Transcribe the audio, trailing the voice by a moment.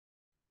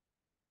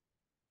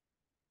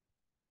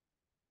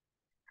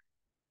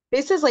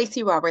This is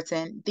Lacy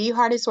Robertson, the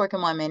hardest working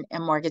woman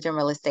in mortgage and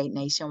real estate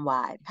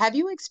nationwide. Have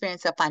you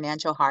experienced a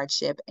financial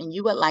hardship and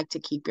you would like to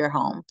keep your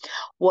home?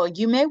 Well,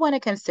 you may want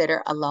to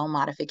consider a loan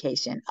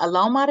modification. A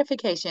loan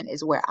modification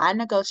is where I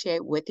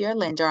negotiate with your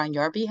lender on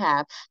your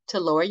behalf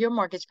to lower your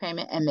mortgage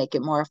payment and make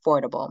it more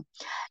affordable.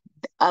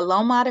 A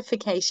loan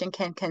modification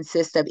can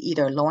consist of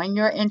either lowering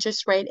your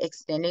interest rate,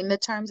 extending the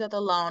terms of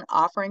the loan,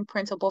 offering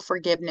principal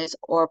forgiveness,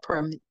 or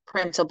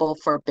principal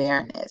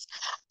forbearance.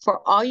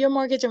 For all your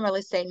mortgage and real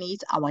estate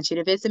needs, I want you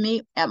to visit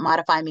me at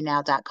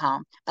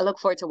modifymenow.com. I look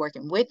forward to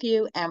working with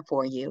you and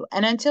for you.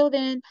 And until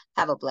then,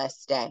 have a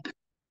blessed day.